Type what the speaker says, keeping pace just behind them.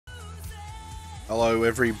Hello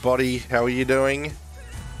everybody, how are you doing?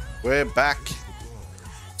 We're back,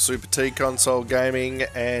 Super T Console Gaming,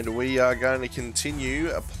 and we are going to continue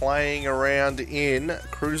playing around in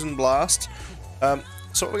Cruis'n Blast.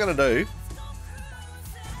 So what we're going to do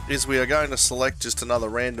is we are going to select just another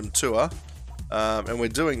random tour, and we're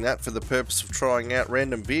doing that for the purpose of trying out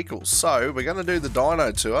random vehicles. So we're going to do the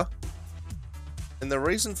Dino tour, and the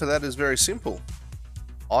reason for that is very simple.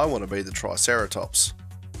 I want to be the Triceratops.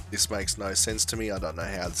 This makes no sense to me. I don't know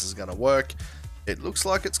how this is going to work. It looks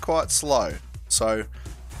like it's quite slow. So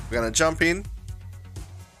we're going to jump in,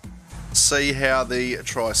 see how the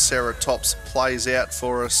Triceratops plays out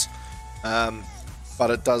for us.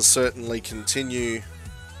 But it does certainly continue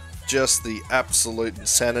just the absolute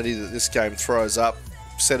insanity that this game throws up.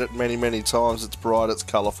 I've said it many, many times. It's bright, it's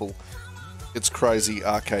colourful, it's crazy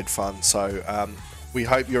arcade fun. So we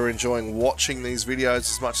hope you're enjoying watching these videos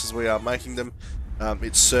as much as we are making them.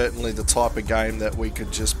 It's certainly the type of game that we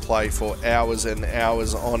could just play for hours and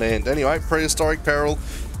hours on end. Anyway, prehistoric peril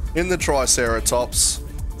in the Triceratops.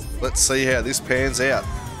 Let's see how this pans out.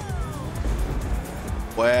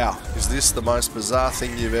 Wow, is this the most bizarre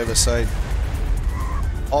thing you've ever seen?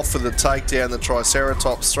 Off for the takedown, the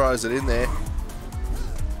Triceratops throws it in there.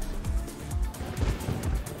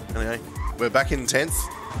 Anyway, we're back in 10th.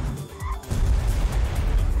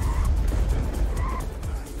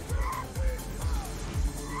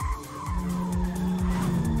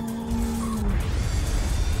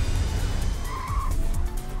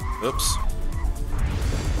 Oops.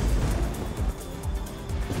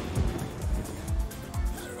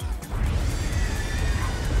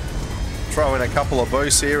 Throw in a couple of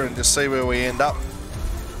boosts here and just see where we end up.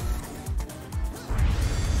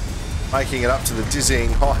 Making it up to the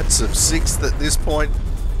dizzying heights of 6th at this point.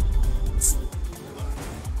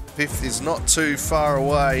 5th is not too far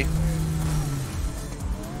away.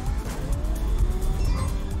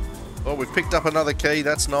 Well, we've picked up another key,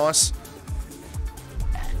 that's nice.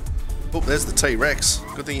 Oh, there's the T-Rex.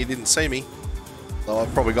 Good thing he didn't see me. Though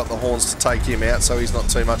I've probably got the horns to take him out, so he's not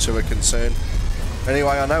too much of a concern. Anyway,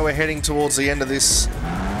 I know we're heading towards the end of this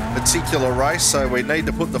particular race, so we need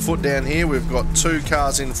to put the foot down here. We've got 2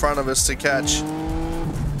 cars in front of us to catch.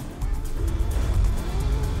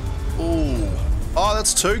 Ooh. Oh,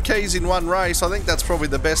 that's 2 keys in one race. I think that's probably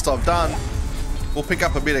the best I've done. We'll pick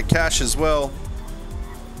up a bit of cash as well.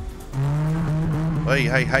 Hey,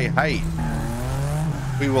 hey, hey, hey.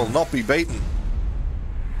 We will not be beaten.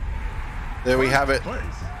 There we have it.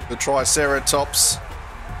 The Triceratops.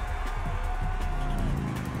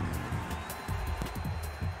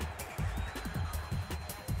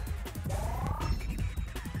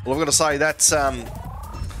 Well, I've got to say that's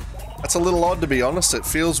a little odd, to be honest. It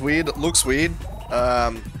feels weird. It looks weird,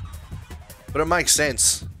 but it makes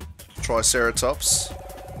sense. Triceratops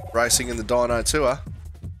racing in the Dino Tour.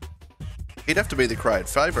 He'd have to be the crowd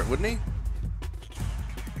favourite, wouldn't he?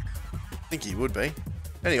 I think he would be.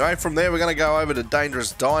 Anyway, from there we're going to go over to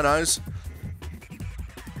Dangerous Dinos.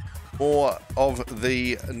 More of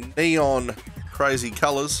the neon crazy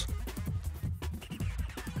colours.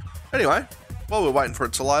 Anyway, while we're waiting for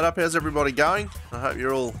it to load up, how's everybody going? I hope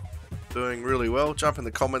you're all doing really well. Jump in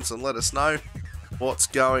the comments and let us know what's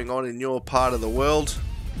going on in your part of the world.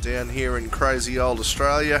 Down here in crazy old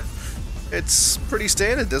Australia, it's pretty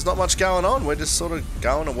standard. There's not much going on. We're just sort of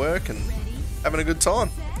going to work and having a good time.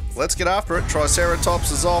 Let's get after it.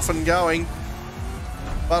 Triceratops is off and going.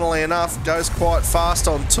 Funnily enough, goes quite fast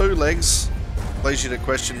on 2 legs. Leads you to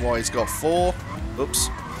question why he's got 4. Oops.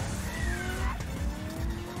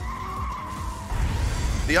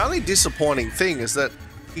 The only disappointing thing is that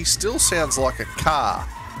he still sounds like a car.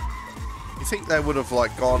 You think they would have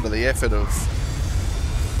like gone to the effort of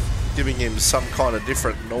giving him some kind of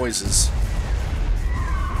different noises.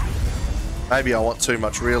 Maybe I want too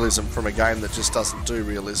much realism from a game that just doesn't do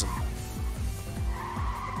realism.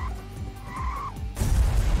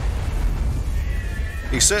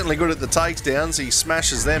 He's certainly good at the takedowns. He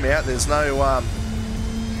smashes them out. There's no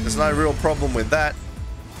real problem with that.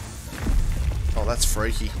 Oh, that's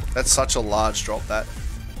freaky. That's such a large drop, that.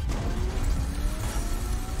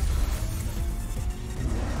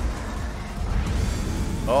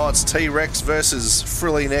 Oh, it's T-Rex versus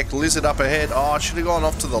frilly neck lizard up ahead. Oh, I should have gone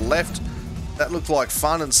off to the left. That looked like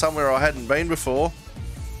fun and somewhere I hadn't been before.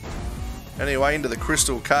 Anyway, into the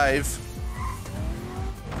crystal cave.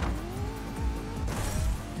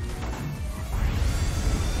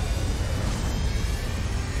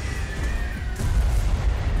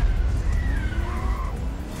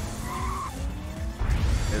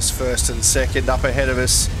 There's first and second up ahead of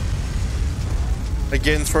us.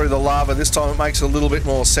 again through the lava. This time it makes a little bit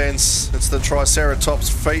more sense. It's the Triceratops'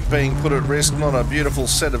 feet being put at risk, not a beautiful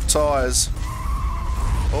set of tyres.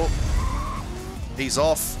 Oh, he's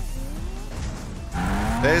off.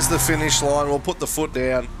 There's the finish line. We'll put the foot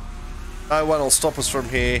down. No one will stop us from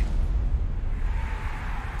here.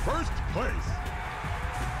 First place.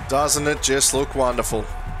 Doesn't it just look wonderful?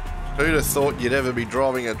 Who'd have thought you'd ever be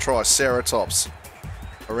driving a Triceratops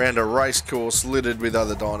around a race course littered with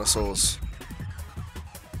other dinosaurs?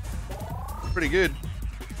 Pretty good.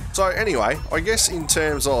 So anyway, I guess in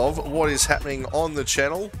terms of what is happening on the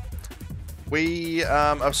channel, we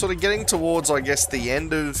are sort of getting towards, I guess, the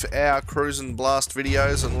end of our Cruis'n Blast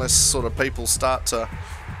videos, unless sort of people start to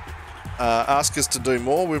ask us to do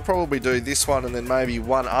more. We'll probably do this one and then maybe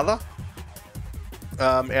one other.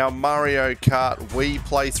 Our Mario Kart Wii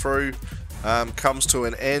playthrough comes to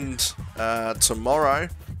an end tomorrow.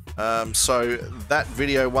 So that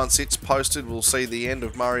video, once it's posted, we'll see the end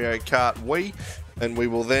of Mario Kart Wii, and we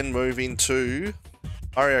will then move into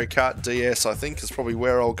Mario Kart DS, I think, is probably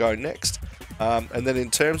where I'll go next. And then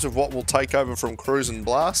in terms of what will take over from Cruis'n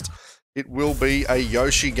Blast, it will be a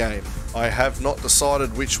Yoshi game. I have not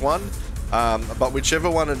decided which one, but whichever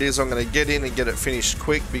one it is, I'm going to get in and get it finished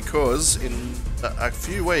quick, because in a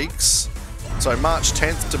few weeks, so March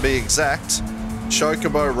 10th to be exact,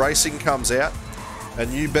 Chocobo Racing comes out,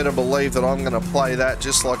 and you better believe that I'm going to play that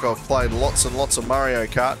just like I've played lots and lots of Mario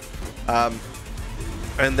Kart.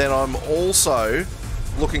 And then I'm also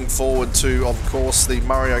looking forward to, of course, the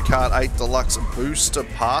Mario Kart 8 Deluxe Booster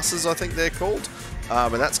Passes, I think they're called.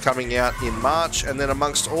 And that's coming out in March. And then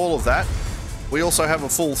amongst all of that, we also have a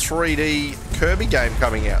full 3D Kirby game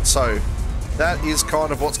coming out. So that is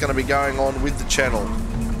kind of what's going to be going on with the channel.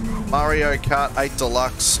 Mario Kart 8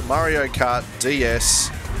 Deluxe, Mario Kart DS,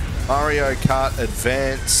 Mario Kart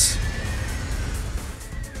Advance,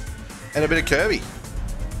 and a bit of Kirby.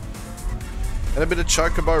 And a bit of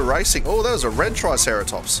Chocobo Racing. Oh, that was a red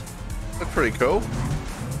Triceratops. That's pretty cool.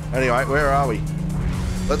 Anyway, where are we?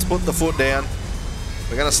 Let's put the foot down.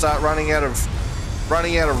 We're going to start running out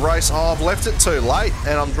of race. Oh, I've left it too late,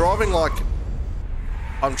 and I'm driving like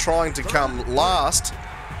I'm trying to come last.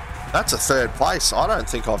 That's a third place. I don't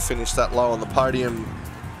think I've finished that low on the podium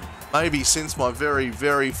maybe since my very,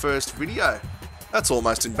 very first video. That's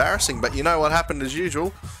almost embarrassing, but you know what happened as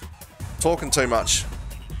usual? Talking too much.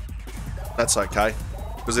 That's okay,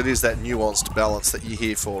 because it is that nuanced balance that you're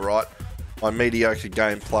here for, right? My mediocre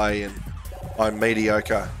gameplay and my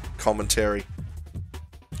mediocre commentary.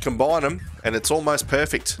 Combine them, and it's almost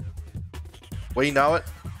perfect. We know it.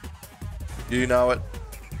 You know it.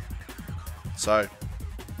 So,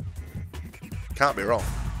 can't be wrong.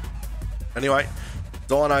 Anyway,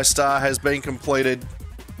 Dino Star has been completed.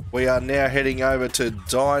 We are now heading over to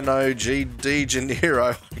Dino de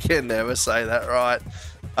Janeiro. I can never say that right.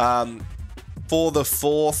 For the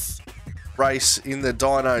fourth race in the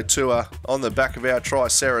Dino Tour on the back of our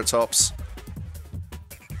Triceratops.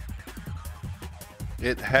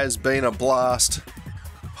 It has been a blast,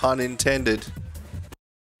 pun intended.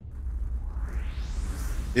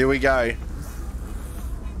 Here we go.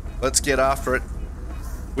 Let's get after it.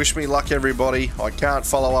 Wish me luck, everybody. I can't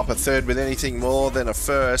follow up a third with anything more than a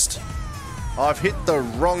first. I've hit the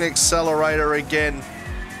wrong accelerator again.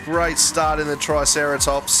 Great start in the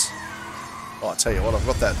Triceratops. Oh, I tell you what, I've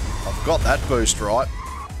got that boost right.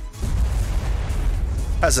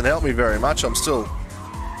 Hasn't helped me very much. I'm still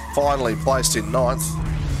finally placed in 9th.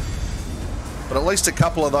 But at least a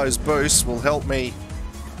couple of those boosts will help me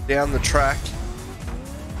down the track.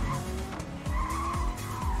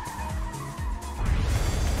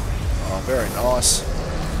 Oh, very nice.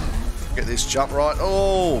 Get this jump right.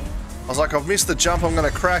 Oh, I was like, I've missed the jump. I'm going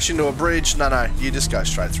to crash into a bridge. No, you just go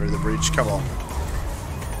straight through the bridge. Come on.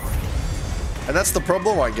 And that's the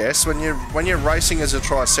problem, I guess, when you're racing as a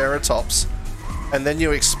Triceratops, and then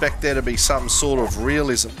you expect there to be some sort of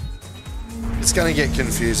realism. It's going to get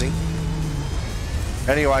confusing.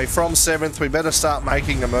 Anyway, from 7th, we better start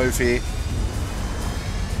making a move here.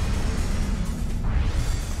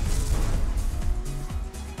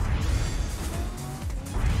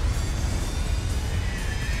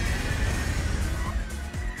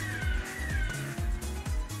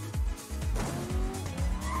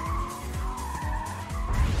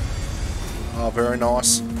 Oh, very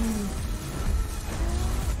nice.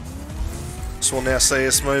 This will now see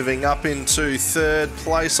us moving up into 3rd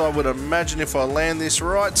place, I would imagine, if I land this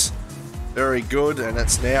right. Very good, and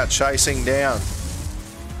it's now chasing down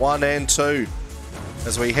 1 and 2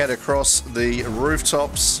 as we head across the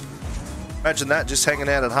rooftops. Imagine that, just hanging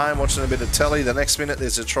out at home watching a bit of telly. The next minute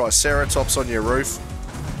there's a Triceratops on your roof.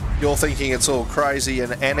 You're thinking it's all crazy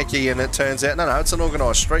and anarchy, and it turns out, no, it's an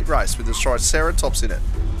organised street race with the Triceratops in it.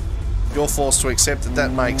 You're forced to accept that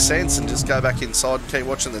that makes sense and just go back inside and keep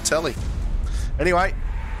watching the telly. Anyway,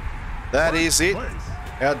 that is it.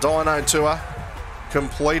 Our Dino Tour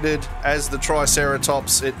completed as the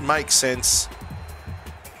Triceratops. It makes sense.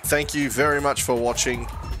 Thank you very much for watching.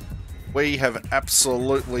 We have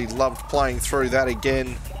absolutely loved playing through that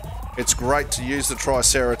again. It's great to use the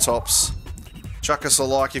Triceratops. Chuck us a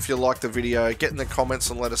like if you liked the video. Get in the comments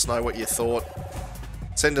and let us know what you thought.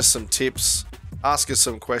 Send us some tips. Ask us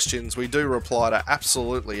some questions. We do reply to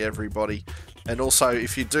absolutely everybody. And also,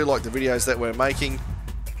 if you do like the videos that we're making,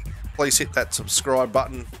 please hit that subscribe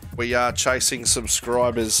button. We are chasing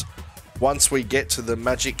subscribers. Once we get to the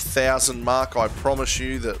magic 1,000 mark, I promise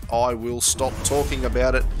you that I will stop talking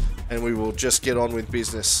about it and we will just get on with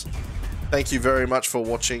business. Thank you very much for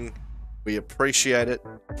watching. We appreciate it.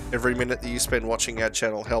 Every minute that you spend watching our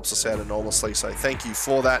channel helps us out enormously, so thank you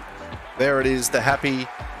for that. There it is, the happy,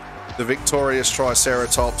 the victorious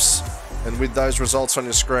Triceratops. And with those results on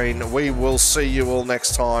your screen, we will see you all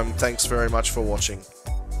next time. Thanks very much for watching.